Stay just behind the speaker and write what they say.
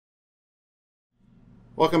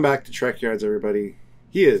Welcome back to Trekyards, everybody.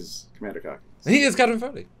 He is Commander Cock. He is Captain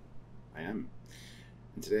Foley. I am.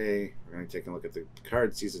 And today we're going to take a look at the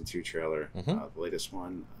Picard Season 2 trailer, the latest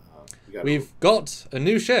one. We've got a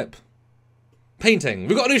new ship. Painting.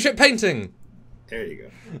 We've got a new ship painting. There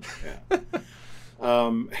you go.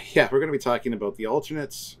 Yeah. We're going to be talking about the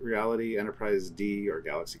alternate reality Enterprise D or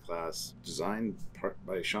Galaxy class, designed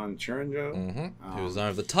by Sean Turinjo. He was designer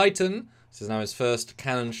of the Titan. This is now his first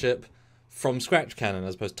canon ship from scratch canon,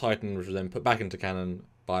 as opposed to Titan, which was then put back into canon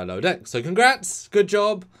by Lower Deck. So congrats, good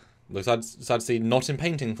job. Looks sad to see not in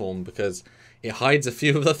painting form because it hides a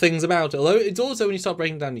few of the things about it. Although it's also, when you start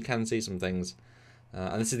breaking down, you can see some things.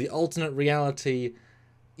 And this is the alternate reality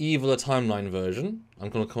Eviler timeline version. I'm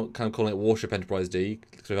going to kind of calling it Warship Enterprise D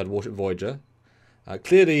because we've had Warship Voyager.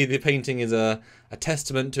 Clearly, the painting is a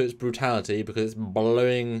testament to its brutality because it's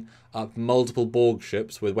blowing up multiple Borg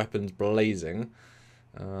ships with weapons blazing.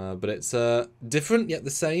 But it's different yet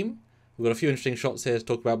the same. We've got a few interesting shots here to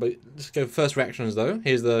talk about, but let's go first reactions though.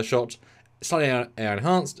 Here's the shot, slightly AI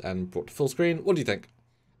enhanced and brought to full screen. What do you think?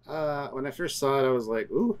 When I first saw it, I was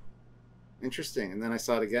like, ooh, interesting. And then I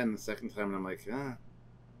saw it again the second time, and I'm like,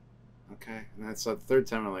 okay. And then I saw it the third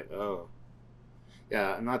time, and I'm like, oh.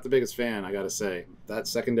 Yeah, I'm not the biggest fan, I gotta say. That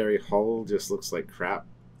secondary hull just looks like crap,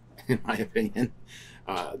 in my opinion.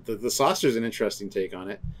 The saucer's an interesting take on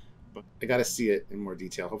it, but I gotta see it in more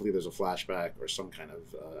detail. Hopefully there's a flashback or some kind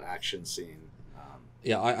of action scene.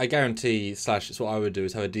 Yeah, I guarantee, / it's what I would do,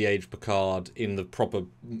 is have a de-aged Picard in the proper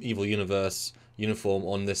evil universe uniform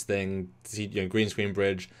on this thing, see, green screen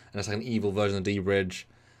bridge, and it's like an evil version of D-Bridge.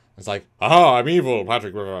 It's like, aha, I'm evil,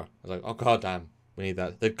 Patrick River. I was like, oh god damn. We need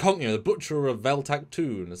that. The butcher of Veltak 2,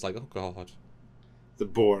 and it's like, oh god. The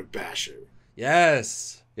Borg Basher.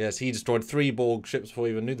 Yes, he destroyed 3 Borg ships before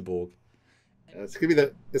he even knew the Borg. This could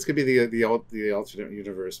be the alternate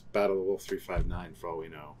universe Battle of Wolf 359 for all we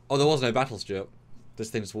know. Oh, there was no battle, Stuart. This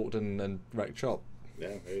thing just walked in and wrecked shop.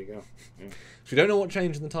 Yeah, there you go. Yeah. So we don't know what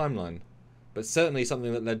changed in the timeline, but certainly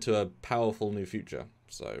something that led to a powerful new future.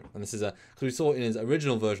 So, and this is because we saw in his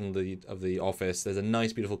original version of the Office, there's a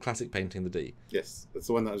nice, beautiful classic painting of the D. Yes, that's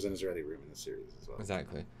the one that was in his Ready Room in the series as well.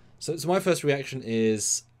 Exactly. So my first reaction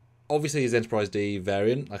is obviously his Enterprise D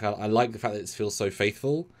variant. Like I like the fact that it feels so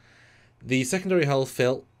faithful. The secondary hull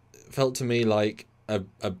felt to me like a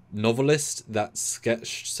novelist that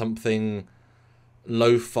sketched something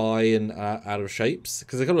lo-fi and out of shapes.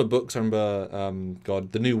 Because a couple of books, I remember,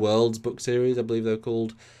 the New Worlds book series, I believe they're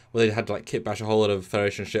called, where they had to like kit bash a whole lot of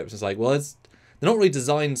Federation ships. It's like, well, they're not really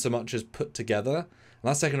designed so much as put together. And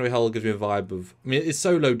that secondary hull gives me a vibe of, I mean, it's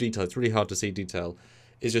so low detail, it's really hard to see detail.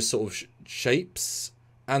 It's just sort of shapes,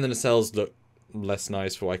 and the nacelles look less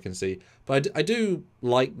nice for what I can see. But I do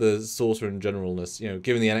like the saucer in generalness.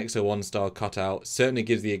 Given the NX-01 style cutout, certainly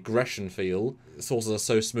gives the aggression feel. The saucers are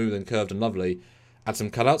so smooth and curved and lovely. Add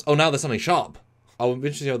some cutouts. Oh, now they're suddenly sharp. I would be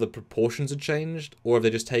interested to see how the proportions had changed, or if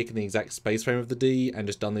they've just taken the exact space frame of the D and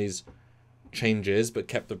just done these changes, but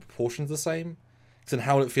kept the proportions the same. Because then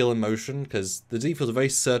how will it feel in motion? Because the D feels a very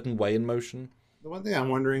certain way in motion. The one thing I'm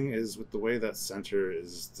wondering is with the way that center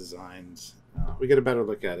is designed, we get a better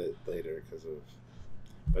look at it later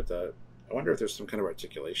but I wonder if there's some kind of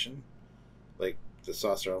articulation, like the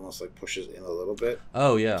saucer almost like pushes in a little bit.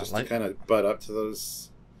 Oh yeah, just to kind of butt up to those,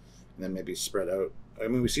 and then maybe spread out. I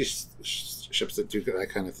mean, we see ships that do that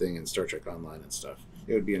kind of thing in Star Trek Online and stuff.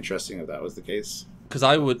 It would be interesting if that was the case. Because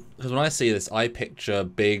when I see this, I picture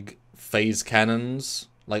big phase cannons,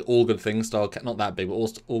 like All Good Things style, not that big, but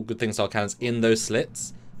all Good Things style cannons in those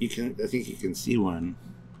slits. I think you can see one.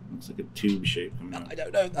 Looks like a tube shape coming out. I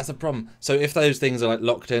don't know. That's a problem. So if those things are like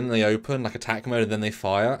locked in and they open like attack mode and then they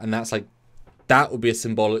fire, and that would be a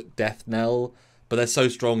symbolic death knell. But they're so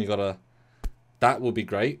strong, that would be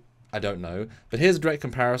great. I don't know. But here's a direct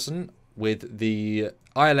comparison with the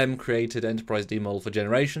ILM created Enterprise D model for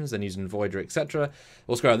Generations, then using Voyager, etc.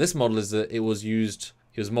 What's great about this model is that it was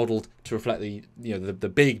modeled to reflect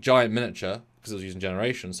the big giant miniature because it was using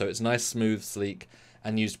Generations. So it's nice, smooth, sleek,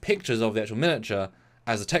 and used pictures of the actual miniature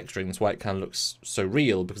as a texturing. That's why it kind of looks so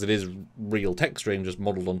real, because it is real texturing just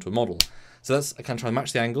modeled onto a model. So that's I kind of try to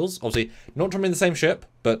match the angles. Obviously, not trying to be in the same ship,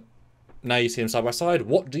 but now you see them side by side.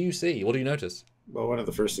 What do you see? What do you notice? Well, one of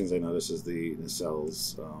the first things I notice is the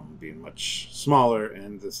nacelles being much smaller,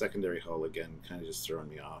 and the secondary hull, again, kind of just throwing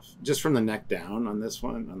me off. Just from the neck down on this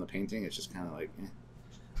one, on the painting, it's just kind of like,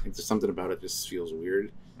 I think there's something about it just feels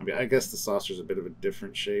weird. I mean, I guess the saucer's a bit of a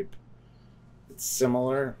different shape. It's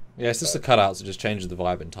similar. Yeah, it's just the cutouts. It just changes the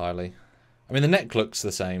vibe entirely. I mean, the neck looks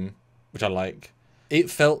the same, which I like. It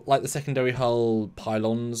felt like the secondary hull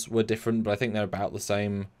pylons were different, but I think they're about the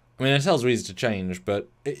same. I mean, nacelles are easy to change, but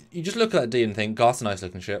you just look at that D and think, "God, that's a nice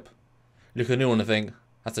looking ship." You look at a new one and think,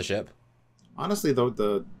 "That's a ship." Honestly, though,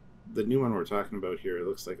 the new one we're talking about here, it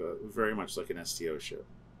looks like very much like an STO ship.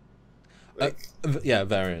 Like, yeah,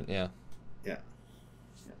 variant, yeah. Yeah.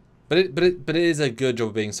 But it is a good job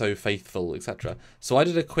of being so faithful, etc. So I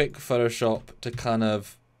did a quick Photoshop to kind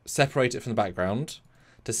of separate it from the background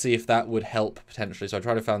to see if that would help potentially. So I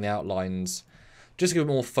tried to find the outlines, just to give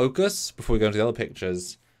it more focus before we go into the other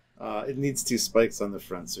pictures. It needs 2 spikes on the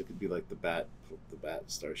front, so it could be like the bat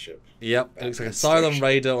starship. Yep, it looks like a Cylon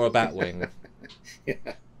Raider or a Batwing. Yeah,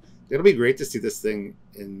 it'll be great to see this thing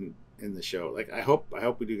in the show. Like, I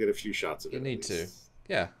hope we do get a few shots of it. You need to,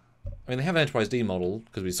 yeah. I mean, they have an Enterprise D model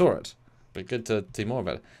because we saw it, but good to see more of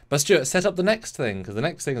it. But Stuart, set up the next thing because the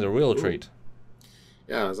next thing is a real treat.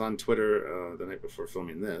 Yeah, I was on Twitter the night before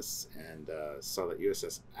filming this and saw that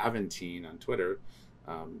USS Aventine on Twitter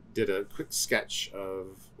did a quick sketch of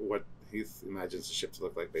what he imagines the ship to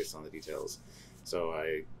look like based on the details. So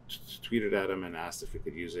I tweeted at him and asked if we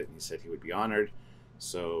could use it, and he said he would be honored.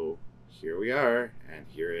 So here we are, and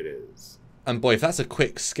here it is. And boy, if that's a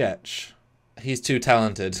quick sketch, he's too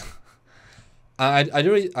talented. I've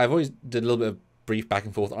always did a little bit of brief back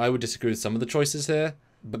and forth. I would disagree with some of the choices here,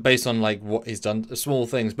 but based on like what he's done, small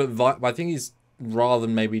things. But I think he's, rather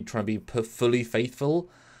than maybe trying to be fully faithful,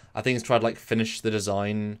 I think he's tried to like finish the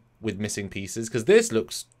design with missing pieces, because this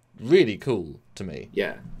looks really cool to me.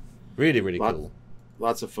 Yeah. Really cool.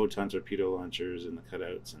 Lots of photon torpedo launchers in the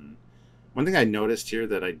cutouts. And one thing I noticed here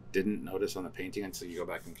that I didn't notice on the painting until you go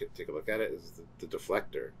back and take a look at it is the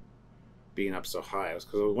deflector being up so high.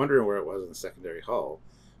 Because I was wondering where it was in the secondary hull.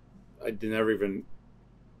 I'm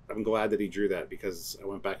glad that he drew that, because I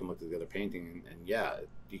went back and looked at the other painting, and yeah,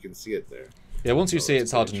 you can see it there. Yeah, once you see it,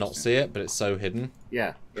 it's hard to not see it, but it's so hidden.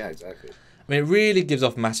 Yeah, exactly. I mean, it really gives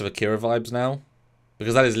off massive Akira vibes now,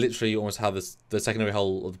 because that is literally almost how the secondary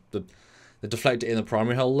hull, or the deflector in the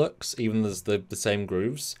primary hull looks, even as the same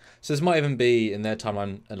grooves. So this might even be, in their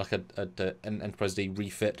timeline, like an Enterprise D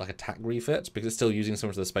refit, like a tack refit, because it's still using so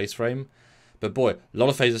much of the space frame. But boy, a lot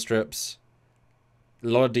of phaser strips, a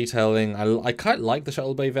lot of detailing. I quite like the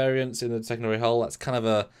shuttle bay variants in the secondary hull. That's kind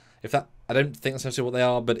of I don't think that's necessarily what they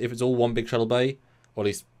are, but if it's all one big shuttle bay, or at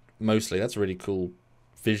least mostly, that's a really cool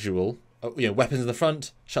visual. Oh, weapons in the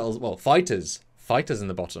front, shuttles, well, fighters in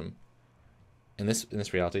the bottom. In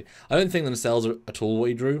this reality, I don't think the nacelles are at all what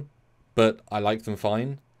he drew, but I like them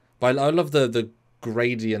fine. But I love the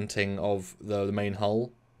gradienting of the main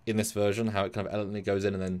hull in this version, how it kind of elegantly goes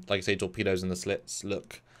in, and then, like I say, torpedoes in the slits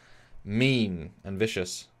look mean and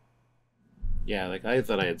vicious. Yeah, like I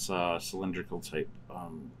thought I had saw a cylindrical type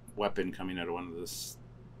weapon coming out of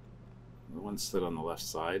the one slit on the left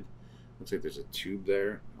side. Looks like there's a tube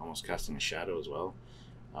there, almost casting a shadow as well.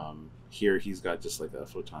 Here he's got just like a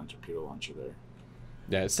photon torpedo launcher there.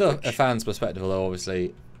 Yeah, it's still a fan's perspective, although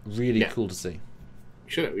obviously really cool to see.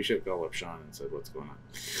 We should have called up Sean and said what's going on.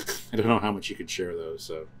 I don't know how much you could share though,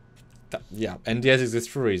 so. Yeah, NDS exists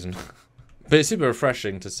for a reason. But it's super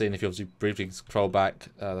refreshing to see, and if you obviously briefly scroll back,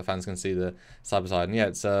 the fans can see the side by side. And yeah,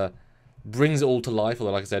 it's brings it all to life,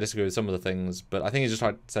 although like I said, I disagree with some of the things, but I think he's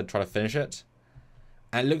just try to finish it.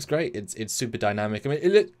 And it looks great. It's super dynamic. I mean,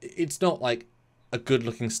 it's not like a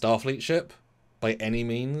good-looking Starfleet ship by any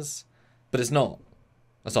means, but it's not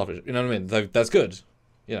a Starfleet ship. You know what I mean? Though that's good.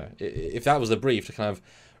 If that was the brief, to kind of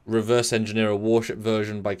reverse engineer a warship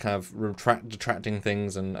version by kind of detracting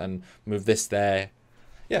things and move this there.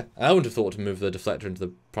 Yeah, I wouldn't have thought to move the deflector into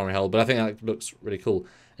the primary hull, but I think that looks really cool.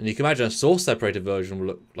 And you can imagine a source-separated version will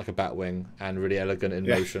look like a Batwing and really elegant in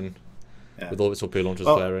motion, with all its torpedo launchers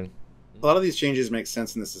flaring. A lot of these changes make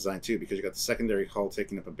sense in this design too, because you got the secondary hull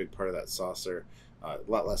taking up a big part of that saucer, a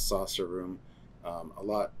lot less saucer room, a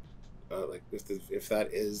lot like if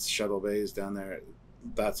that is shuttle bays down there,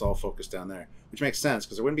 that's all focused down there, which makes sense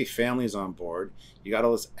because there wouldn't be families on board. You got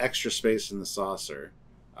all this extra space in the saucer,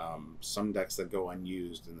 some decks that go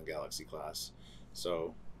unused in the Galaxy class.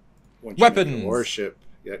 So once you make it a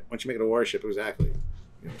warship, exactly,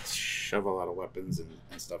 shove a lot of weapons and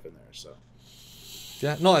stuff in there. So.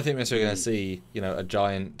 Yeah, not I think we're necessarily going to see, a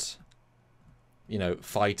giant,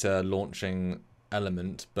 fighter launching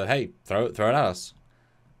element, but hey, throw it at us.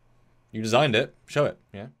 You designed it, show it,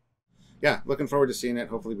 yeah. Yeah, looking forward to seeing it.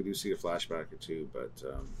 Hopefully we do see a flashback or two, but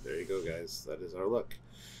there you go, guys. That is our look.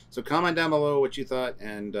 So comment down below what you thought,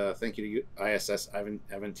 and thank you to ISS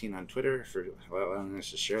Aventine on Twitter for allowing us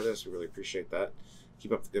to share this. We really appreciate that.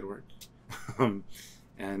 Keep up the good work.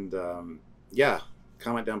 Yeah.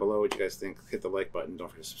 Comment down below what you guys think. Hit the like button. Don't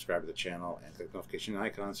forget to subscribe to the channel and click the notification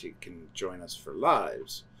icon so you can join us for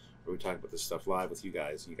lives, where we talk about this stuff live with you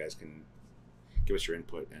guys. You guys can give us your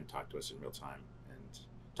input and talk to us in real time and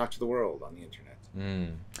talk to the world on the internet.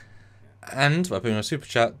 Mm. And by putting a super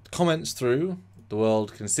chat comments through, the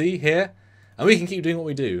world can see, hear, and we can keep doing what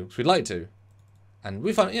we do, because we'd like to. And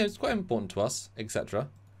we find, it's quite important to us, etc.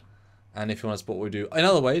 And if you want to support what we do in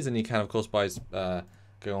other ways, then you can, of course, by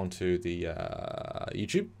going on to the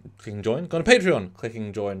YouTube, clicking join, go on to Patreon,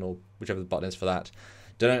 clicking join, or whichever the button is for that.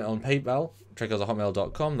 Donate on PayPal,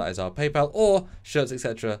 trekyards@hotmail.com, that is our PayPal, or shirts,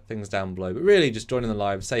 etc., things down below. But really, just join in the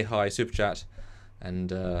live, say hi, super chat,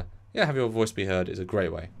 and have your voice be heard is a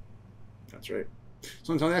great way. That's right.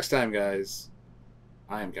 So until next time, guys,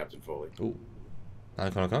 I am Captain Foley. Ooh.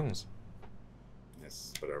 And Connor Kongs.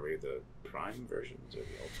 Yes, but are we the prime versions or the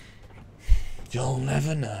ultimate? You'll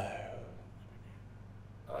never know.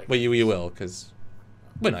 Like Well, you will, because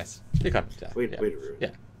we're nice. You're kind of, Way to ruin it.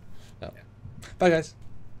 Yeah. No. Bye, guys.